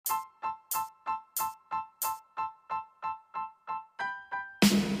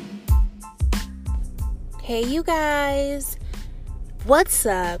Hey, you guys, what's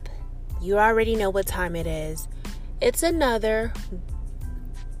up? You already know what time it is. It's another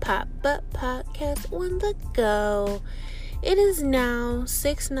pop-up podcast on the go. It is now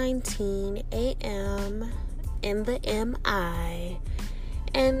 6:19 a.m. in the MI,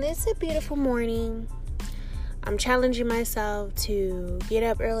 and it's a beautiful morning. I'm challenging myself to get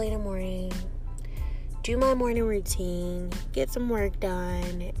up early in the morning, do my morning routine, get some work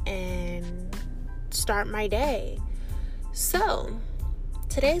done, and start my day. So,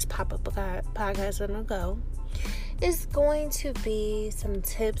 today's pop-up podcast on the go is going to be some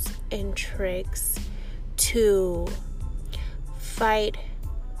tips and tricks to fight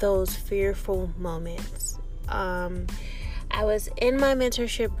those fearful moments. I was in my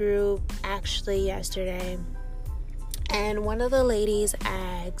mentorship group actually yesterday, and one of the ladies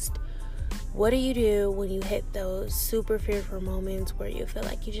asked, what do you do when you hit those super fearful moments where you feel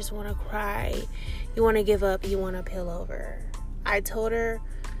like you just want to cry, you want to give up, you want to peel over? I told her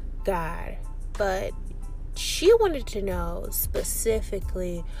God, but she wanted to know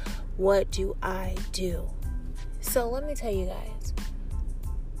specifically, what do I do? So let me tell you guys,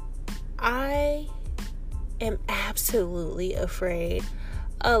 I am absolutely afraid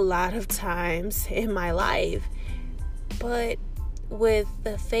a lot of times in my life, but with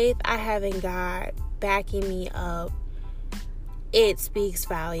the faith I have in God backing me up, it speaks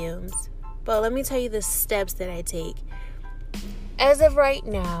volumes. But let me tell you the steps that I take. As of right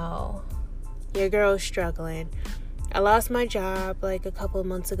now, your girl's struggling. I lost my job like a couple of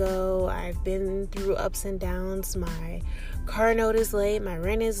months ago. I've been through ups and downs. My car note is late. My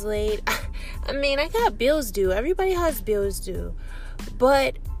rent is late. I got bills due. Everybody has bills due.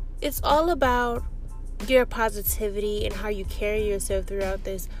 But it's all about your positivity and how you carry yourself throughout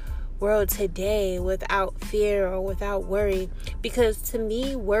this world today without fear or without worry. Because to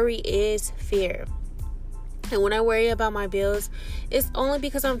me, worry is fear. And when I worry about my bills, it's only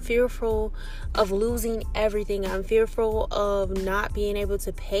because I'm fearful of losing everything. I'm fearful of not being able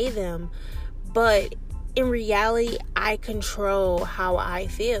to pay them. But in reality, I control how I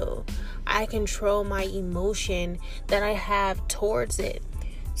feel. I control my emotion that I have towards it.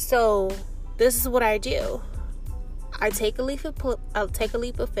 So this is what I do. I'll take a leap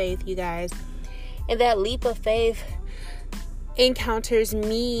of faith, you guys. And that leap of faith encounters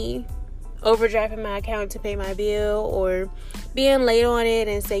me overdrafting my account to pay my bill, or being late on it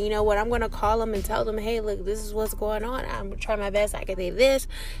and say, you know what, I'm going to call them and tell them, hey, look, this is what's going on. I'm going to try my best. I can pay this,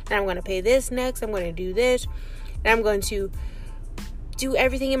 and I'm going to pay this next. I'm going to do this, and I'm going to do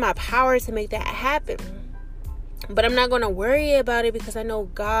everything in my power to make that happen. But I'm not going to worry about it because I know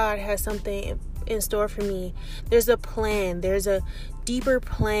God has something in store for me. There's a plan. There's a deeper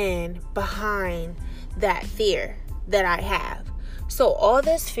plan behind that fear that I have. So all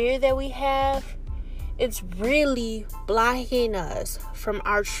this fear that we have, it's really blocking us from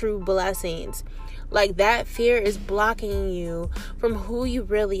our true blessings. Like, that fear is blocking you from who you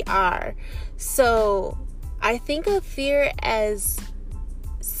really are. So I think of fear as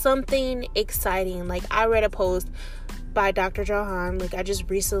something exciting. Like, I read a post by Dr. Johan. Like, I just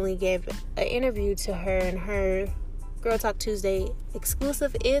recently gave an interview to her, and her Girl Talk Tuesday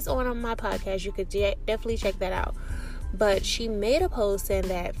exclusive is on my podcast. You could definitely check that out. But she made a post saying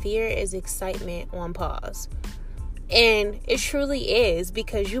that fear is excitement on pause. And it truly is,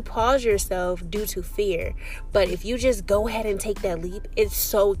 because you pause yourself due to fear. But if you just go ahead and take that leap, it's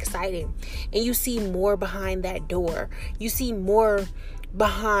so exciting. And you see more behind that door. You see more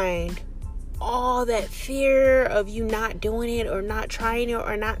behind all that fear of you not doing it or not trying it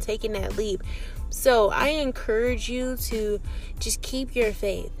or not taking that leap. So I encourage you to just keep your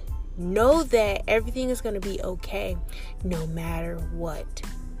faith. Know that everything is going to be okay no matter what,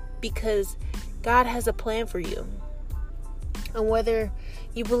 because God has a plan for you. And whether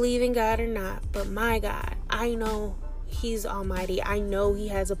you believe in God or not, but my God, I know He's almighty. I know He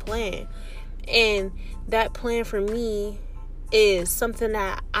has a plan. And that plan for me is something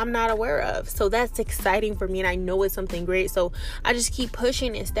that I'm not aware of. So that's exciting for me, and I know it's something great. So I just keep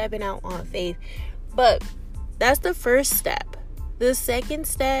pushing and stepping out on faith. But that's the first step. The second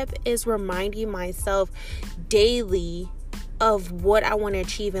step is reminding myself daily of what I want to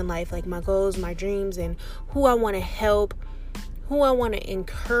achieve in life, like my goals, my dreams, and who I want to help, who I want to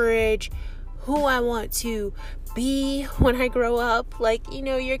encourage, who I want to be when I grow up. Like,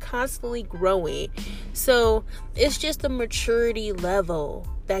 you're constantly growing. So it's just the maturity level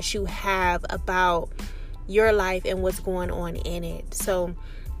that you have about your life and what's going on in it. So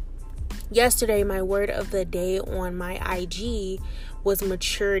yesterday, my word of the day on my IG was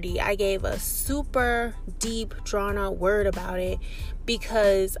maturity. I gave a super deep, drawn out word about it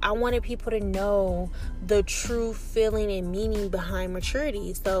because I wanted people to know the true feeling and meaning behind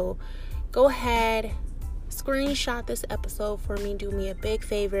maturity. So go ahead, screenshot this episode for me, do me a big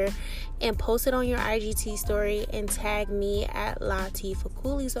favor, and post it on your IGT story and tag me at Latifa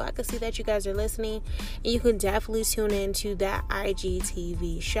Cooley so I can see that you guys are listening, and you can definitely tune into that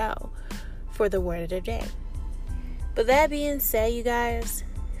IGTV show for the word of the day. But that being said, you guys,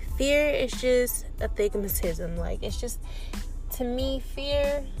 fear is just a thigmatism. Like, it's just, to me,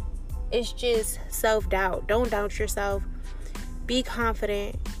 fear is just self-doubt. Don't doubt yourself. Be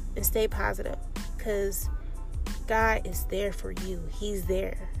confident and stay positive, because God is there for you. He's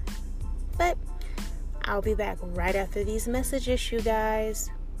there. But I'll be back right after these messages, you guys.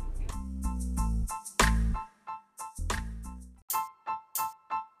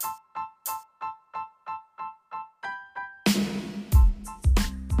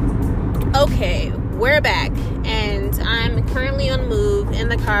 Okay, we're back, and I'm currently on the move in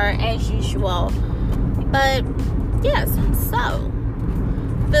the car as usual. But yes, so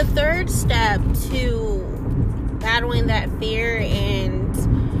the third step to battling that fear and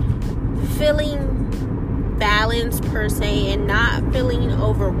feeling balanced per se and not feeling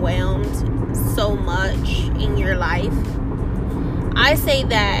overwhelmed so much in your life, I say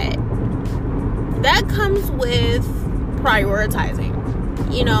that comes with prioritizing.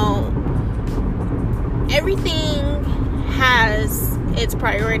 You know, everything has its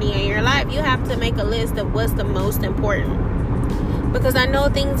priority in your life. You have to make a list of what's the most important, because I know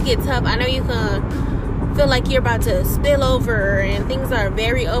things get tough. I know you can feel like you're about to spill over and things are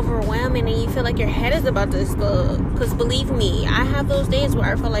very overwhelming and you feel like your head is about to explode. Because believe me, I have those days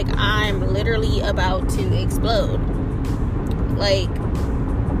where I feel like I'm literally about to explode. Like,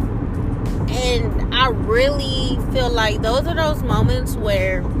 and I really feel like those are those moments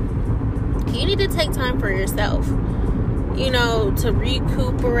where you need to take time for yourself, you know, to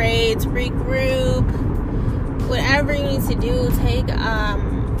recuperate, to regroup, whatever you need to do. Take,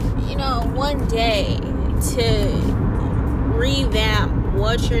 one day to revamp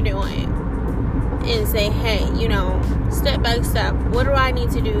what you're doing and say, hey, step by step, what do I need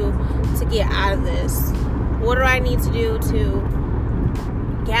to do to get out of this? What do I need to do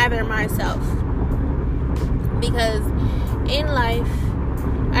to gather myself? Because in life,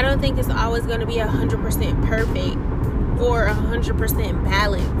 I don't think it's always going to be 100% perfect or 100%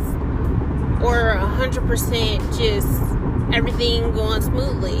 balanced or 100% just everything going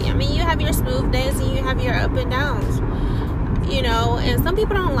smoothly. I mean, you have your smooth days and you have your up and downs, and some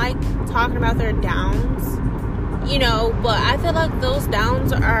people don't like talking about their downs, but I feel like those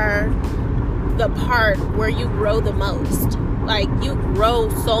downs are the part where you grow the most. Like, you grow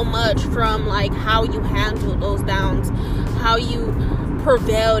so much from like how you handle those downs, how you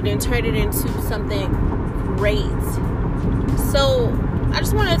prevailed and turned it into something great. So I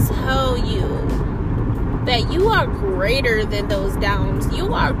just want to tell you that you are greater than those downs.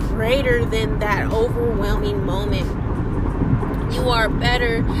 You are greater than that overwhelming moment. You are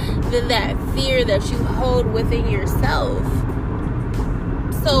better than that fear that you hold within yourself.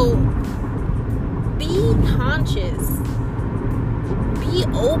 So be conscious. Be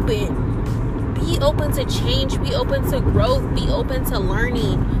open. Be open to change. Be open to growth. Be open to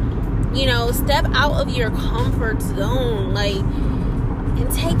learning. Step out of your comfort zone.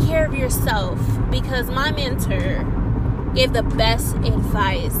 And take care of yourself, because my mentor gave the best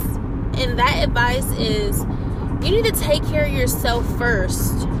advice, and that advice is you need to take care of yourself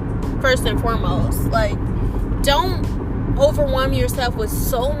first and foremost. Like, don't overwhelm yourself with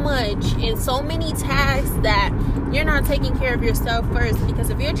so much and so many tasks that you're not taking care of yourself first. Because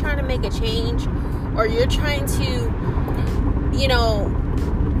if you're trying to make a change, or you're trying to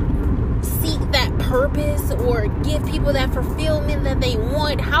seek that purpose or give people that fulfillment that they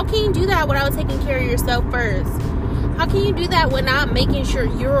want, how can you do that without taking care of yourself first? How can you do that without making sure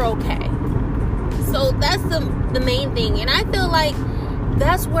you're okay? So that's the main thing. And I feel like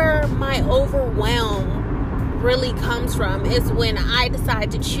that's where my overwhelm really comes from, is when I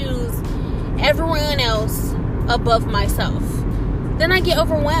decide to choose everyone else above myself. Then I get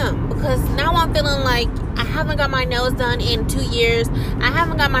overwhelmed, because now I'm feeling like I haven't got my nails done in 2 years, I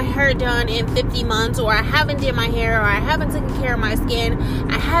haven't got my hair done in 50 months, or I haven't did my hair, or I haven't taken care of my skin,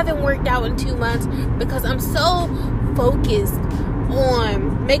 I haven't worked out in 2 months, because I'm so focused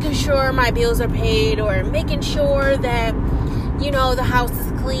on making sure my bills are paid, or making sure that the house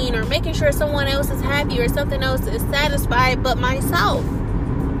is clean, or making sure someone else is happy, or something else is satisfied but myself.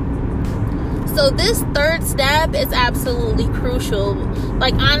 So this third step is absolutely crucial.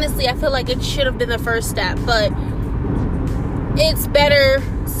 Like, honestly, I feel like it should have been the first step, but it's better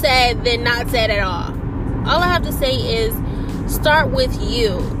said than not said at all. All I have to say is start with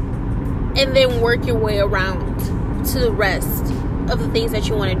you and then work your way around to the rest of the things that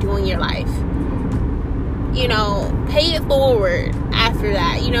you want to do in your life. You know, pay it forward after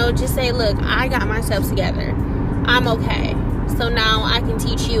that. You know, just say, look, I got myself together. I'm okay. So now I can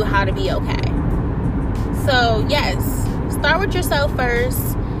teach you how to be okay. So, yes, start with yourself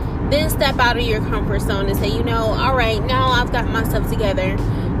first. Then step out of your comfort zone and say, you know, all right, now I've got myself together.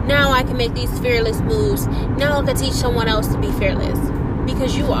 Now I can make these fearless moves. Now I can teach someone else to be fearless.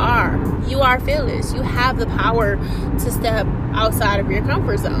 Because you are fearless. You have the power to step outside of your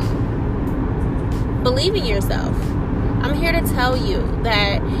comfort zone. Believe in yourself. I'm here to tell you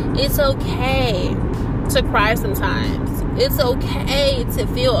that it's okay to cry sometimes. It's okay to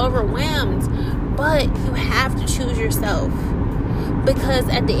feel overwhelmed. But you have to choose yourself. Because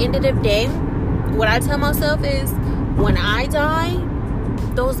at the end of the day, what I tell myself is, when I die,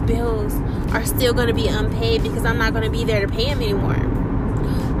 those bills are still going to be unpaid because I'm not going to be there to pay them anymore.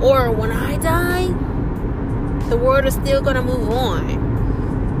 Or when I die, the world is still going to move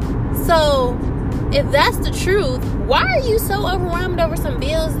on. So, if that's the truth, why are you so overwhelmed over some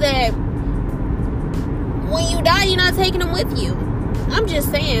bills that when you die, you're not taking them with you? I'm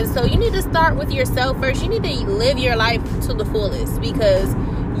just saying. So, you need to start with yourself first. You need to live your life to the fullest because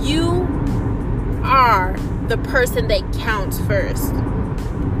you are the person that counts first.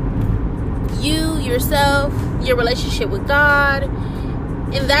 You, yourself, your relationship with God,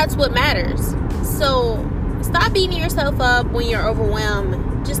 and that's what matters. So, stop beating yourself up when you're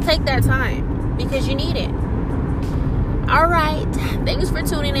overwhelmed. Just take that time. Because you need it. Alright. Thanks for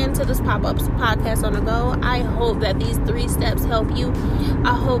tuning in to this Pop-Ups Podcast on the Go. I hope that these 3 steps help you.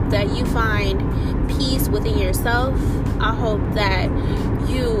 I hope that you find peace within yourself. I hope that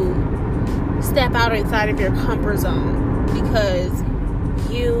you step out inside of your comfort zone. Because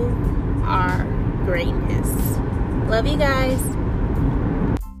you are greatness. Love you guys.